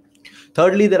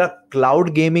 Thirdly, there are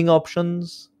cloud gaming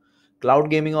options. Cloud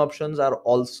gaming options are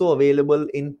also available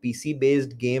in PC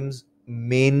based games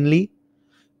mainly,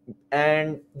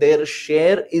 and their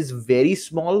share is very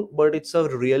small, but it's a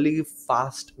really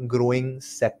fast growing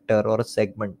sector or a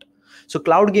segment. So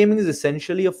cloud gaming is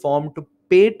essentially a form to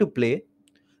pay to play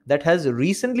that has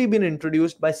recently been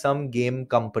introduced by some game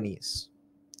companies.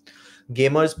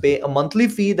 Gamers pay a monthly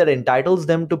fee that entitles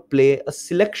them to play a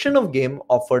selection of game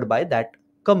offered by that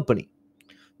company.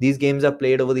 These games are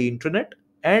played over the internet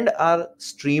and are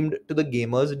streamed to the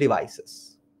gamers'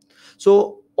 devices.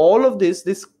 So all of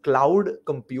this cloud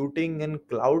computing and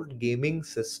cloud gaming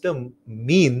system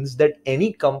means that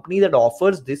any company that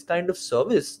offers this kind of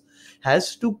service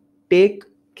has to take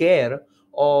care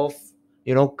of,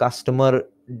 customer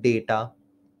data,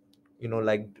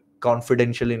 like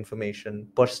confidential information,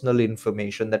 personal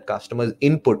information that customers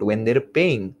input when they're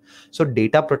paying. So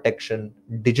data protection,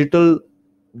 digital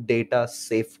data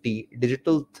safety,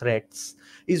 digital threats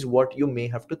is what you may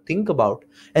have to think about.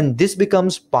 And this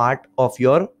becomes part of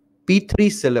your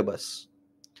P3 syllabus.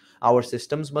 Our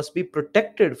systems must be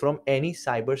protected from any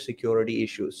cybersecurity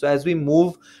issues. So as we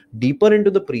move deeper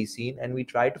into the pre-scene and we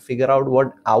try to figure out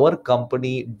what our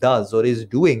company does or is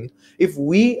doing, if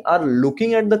we are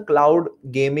looking at the cloud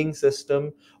gaming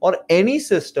system or any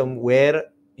system where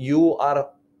you are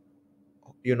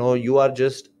you are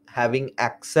just having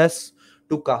access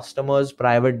to customers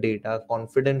private data,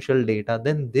 confidential data,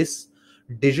 then this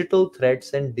digital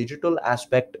threats and digital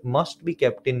aspect must be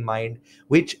kept in mind,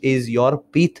 which is your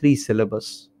P3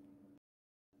 syllabus.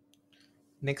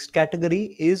 Next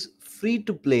category is free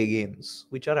to play games,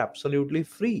 which are absolutely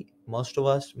free. Most of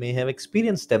us may have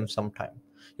experienced them sometime.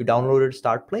 You download it,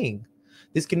 start playing.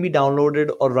 This can be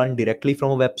downloaded or run directly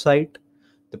from a website.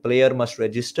 The player must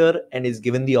register and is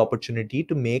given the opportunity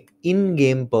to make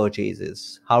in-game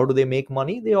purchases. How do they make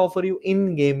money? They offer you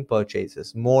in-game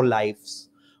purchases, more lives,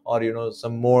 or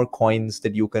some more coins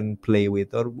that you can play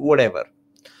with, or whatever.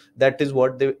 That is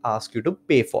what they ask you to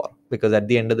pay for, because at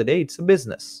the end of the day, it's a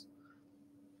business.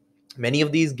 Many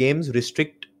of these games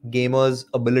restrict gamers'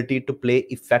 ability to play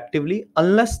effectively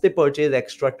unless they purchase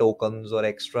extra tokens or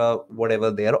extra whatever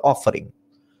they are offering.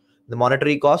 The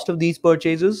monetary cost of these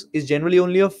purchases is generally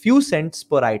only a few cents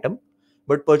per item,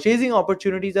 but purchasing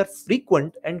opportunities are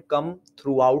frequent and come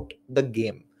throughout the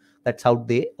game. That's how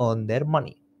they earn their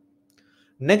money.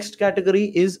 Next category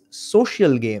is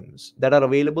social games that are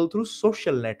available through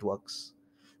social networks.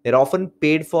 They're often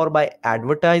paid for by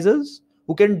advertisers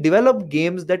who can develop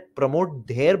games that promote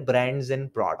their brands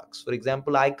and products. For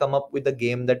example, I come up with a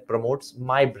game that promotes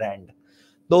my brand.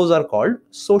 Those are called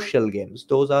social games.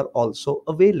 Those are also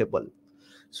available.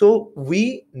 So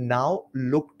we now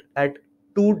looked at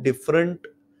two different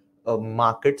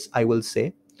markets, I will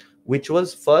say, which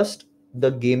was first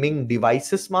the gaming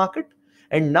devices market,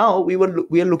 and now we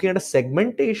are looking at a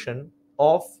segmentation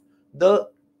of the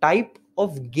type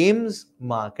of games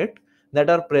market that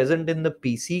are present in the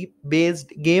PC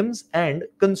based games and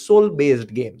console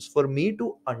based games, for me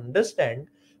to understand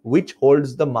which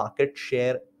holds the market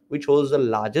share, which holds the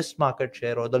largest market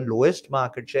share or the lowest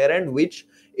market share, and which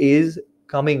is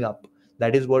coming up.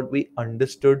 That is what we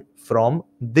understood from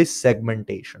this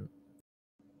segmentation.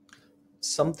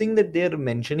 Something that they're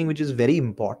mentioning, which is very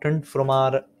important from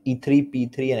our E3,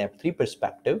 P3, and F3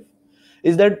 perspective,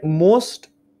 is that most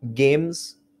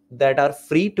games that are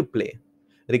free to play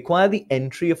require the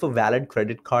entry of a valid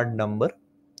credit card number.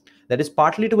 That is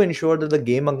partly to ensure that the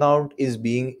game account is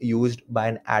being used by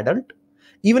an adult,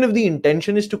 even if the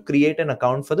intention is to create an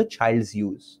account for the child's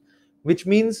use, which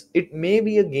means it may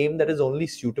be a game that is only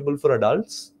suitable for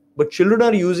adults, but children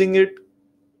are using it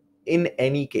in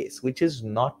any case, which is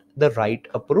not the right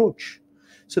approach.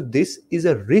 So this is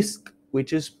a risk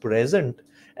which is present,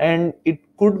 and it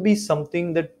could be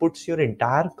something that puts your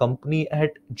entire company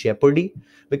at jeopardy,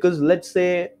 because let's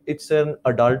say it's an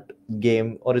adult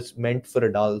game or it's meant for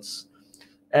adults,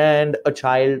 and a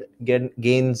child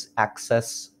gains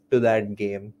access to that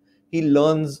game. He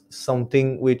learns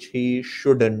something which he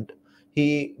shouldn't.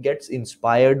 He gets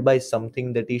inspired by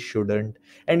something that he shouldn't.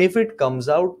 And if it comes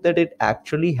out that it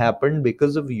actually happened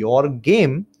because of your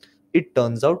game, it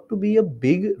turns out to be a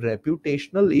big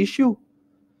reputational issue.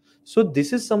 So,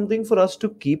 this is something for us to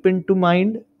keep into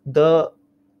mind: the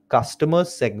customer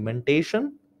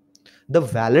segmentation, the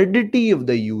validity of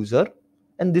the user.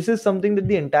 And this is something that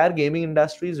the entire gaming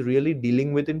industry is really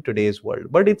dealing with in today's world,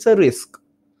 but it's a risk.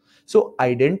 So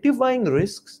identifying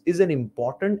risks is an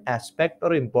important aspect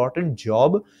or important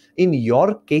job in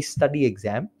your case study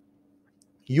exam.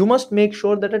 You must make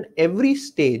sure that at every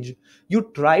stage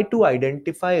you try to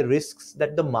identify risks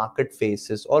that the market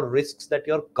faces or risks that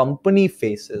your company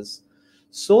faces,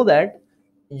 so that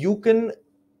you can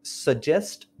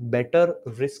suggest better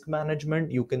risk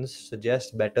management, you can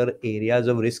suggest better areas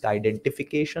of risk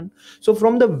identification. So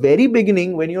from the very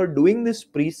beginning, when you're doing this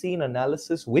pre-scene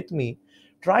analysis with me,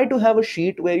 try to have a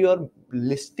sheet where you're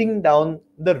listing down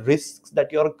the risks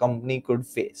that your company could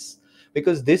face,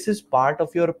 because this is part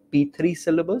of your P3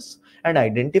 syllabus, and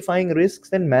identifying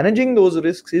risks and managing those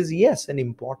risks is, yes, an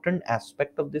important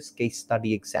aspect of this case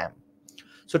study exam.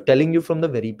 So telling you from the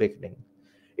very beginning,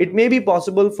 it may be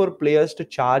possible for players to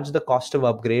charge the cost of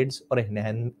upgrades or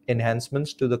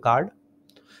enhancements to the card.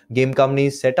 Game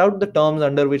companies set out the terms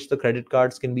under which the credit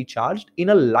cards can be charged in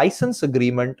a license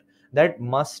agreement that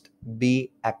must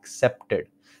be accepted.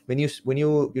 When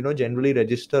you generally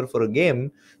register for a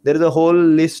game, there is a whole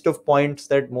list of points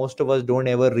that most of us don't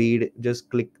ever read, just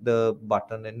click the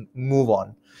button and move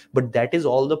on. But that is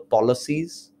all the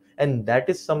policies And that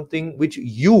is something which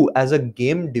you as a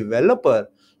game developer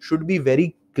should be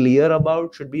very clear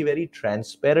about, should be very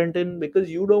transparent in, because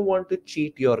you don't want to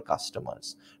cheat your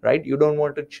customers, right? You don't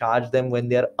want to charge them when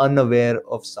they are unaware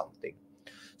of something.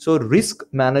 So risk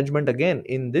management again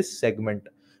in this segment,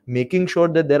 making sure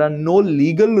that there are no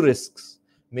legal risks,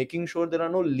 making sure there are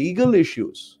no legal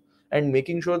issues, and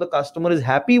making sure the customer is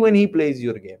happy when he plays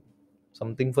your game.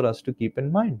 Something for us to keep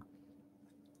in mind.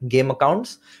 Game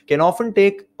accounts can often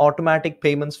take automatic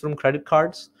payments from credit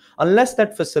cards unless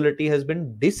that facility has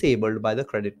been disabled by the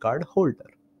credit card holder.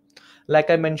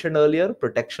 Like I mentioned earlier,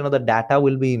 protection of the data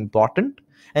will be important.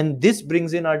 And this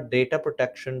brings in our data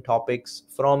protection topics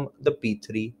from the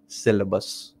P3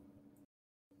 syllabus.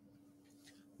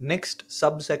 Next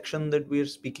subsection that we are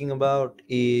speaking about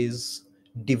is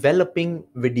developing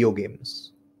video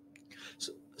games.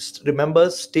 So,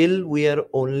 remember, still we are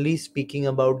only speaking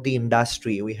about the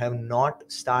industry. We have not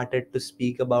started to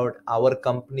speak about our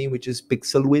company, which is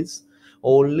Pixlwizz.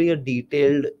 Only a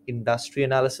detailed industry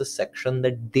analysis section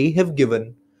that they have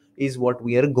given is what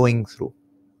we are going through.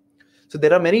 So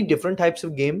there are many different types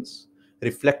of games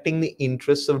reflecting the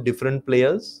interests of different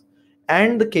players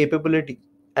and the capability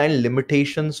and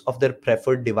limitations of their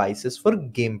preferred devices for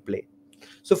gameplay.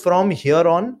 So from here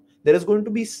on, there is going to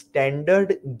be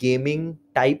standard gaming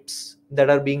types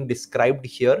that are being described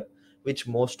here, which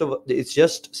most of it's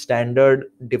just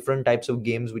standard different types of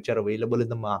games which are available in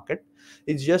the market.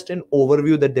 It's just an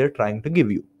overview that they're trying to give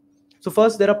you. So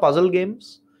first, there are puzzle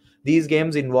games. These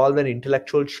games involve an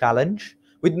intellectual challenge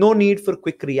with no need for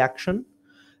quick reaction.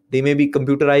 They may be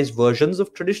computerized versions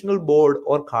of traditional board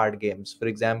or card games, for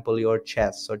example, your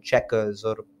chess or checkers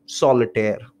or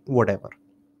solitaire, whatever.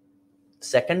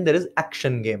 Second, there is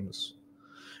action games.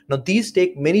 Now, these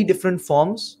take many different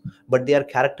forms, but they are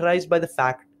characterized by the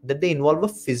fact that they involve a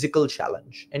physical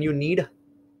challenge and you need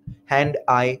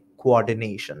hand-eye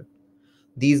coordination.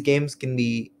 These games can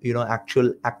be,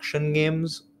 actual action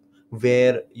games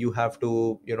where you have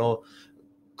to,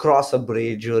 cross a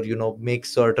bridge or, make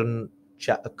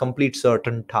complete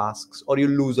certain tasks, or you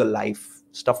lose a life,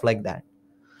 stuff like that.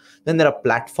 Then there are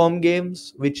platform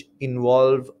games which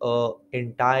involve a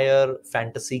entire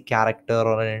fantasy character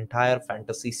or an entire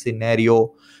fantasy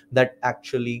scenario that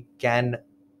actually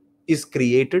is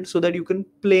created so that you can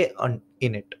play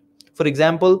in it. For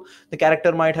example, the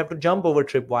character might have to jump over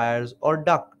tripwires or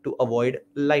duck to avoid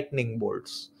lightning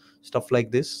bolts. Stuff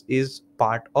like this is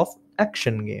part of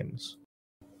action games.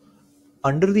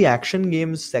 Under the action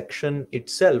games section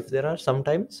itself, there are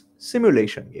sometimes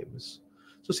simulation games.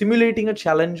 So, simulating a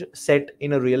challenge set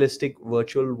in a realistic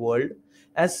virtual world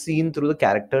as seen through the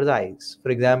character's eyes.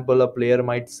 For example, a player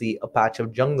might see a patch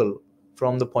of jungle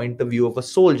from the point of view of a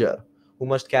soldier who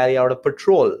must carry out a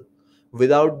patrol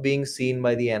without being seen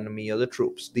by the enemy or the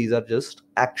troops. These are just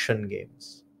action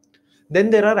games.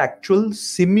 Then there are actual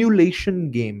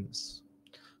simulation games.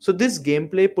 So this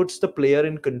gameplay puts the player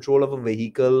in control of a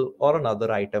vehicle or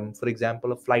another item, for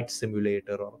example, a flight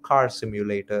simulator or a car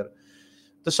simulator.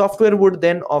 The software would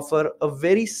then offer a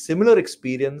very similar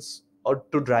experience or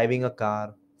to driving a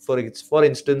car. For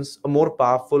instance, a more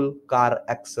powerful car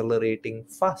accelerating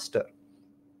faster.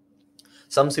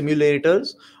 Some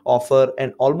simulators offer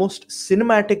an almost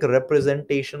cinematic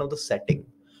representation of the setting.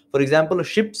 For example, a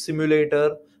ship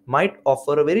simulator might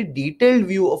offer a very detailed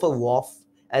view of a wharf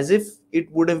as if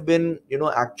it would have been,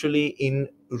 actually in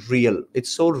real. It's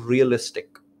so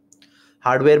realistic.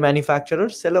 Hardware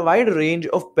manufacturers sell a wide range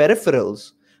of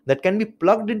peripherals that can be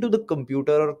plugged into the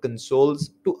computer or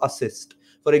consoles to assist.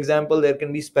 For example, there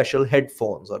can be special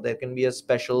headphones, or there can be a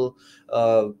special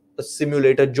a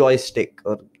simulator joystick,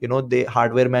 or the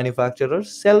hardware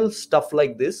manufacturers sell stuff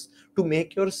like this to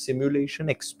make your simulation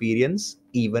experience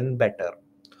even better.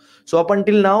 So up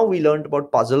until now, we learned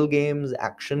about puzzle games,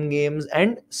 action games,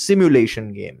 and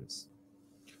simulation games.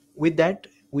 With that,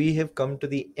 we have come to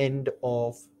the end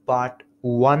of part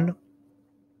 1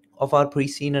 of our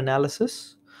pre-scene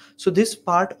analysis. So this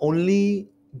part only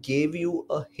gave you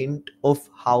a hint of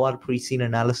how our pre-scene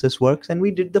analysis works, and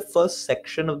we did the first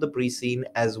section of the pre-scene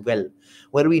as well,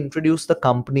 where we introduced the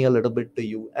company a little bit to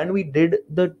you and we did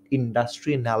the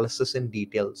industry analysis in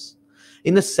details.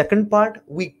 In the second part,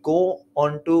 we go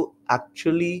on to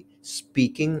actually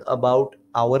speaking about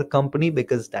our company,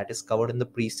 because that is covered in the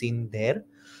pre-scene there.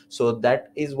 So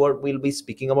that is what we'll be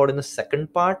speaking about in the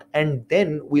second part, and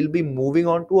then we'll be moving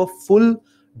on to a full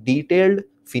detailed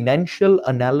financial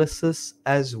analysis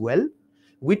as well,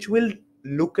 which will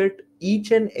look at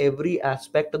each and every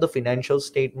aspect of the financial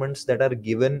statements that are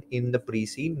given in the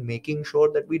pre-scene, making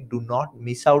sure that we do not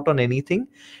miss out on anything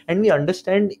and we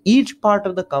understand each part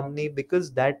of the company,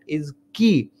 because that is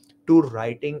key to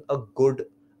writing a good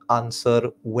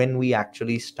answer when we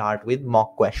actually start with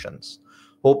mock questions.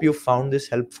 Hope you found this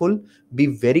helpful. Be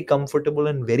very comfortable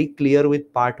and very clear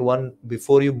with part 1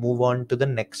 before you move on to the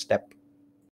next step.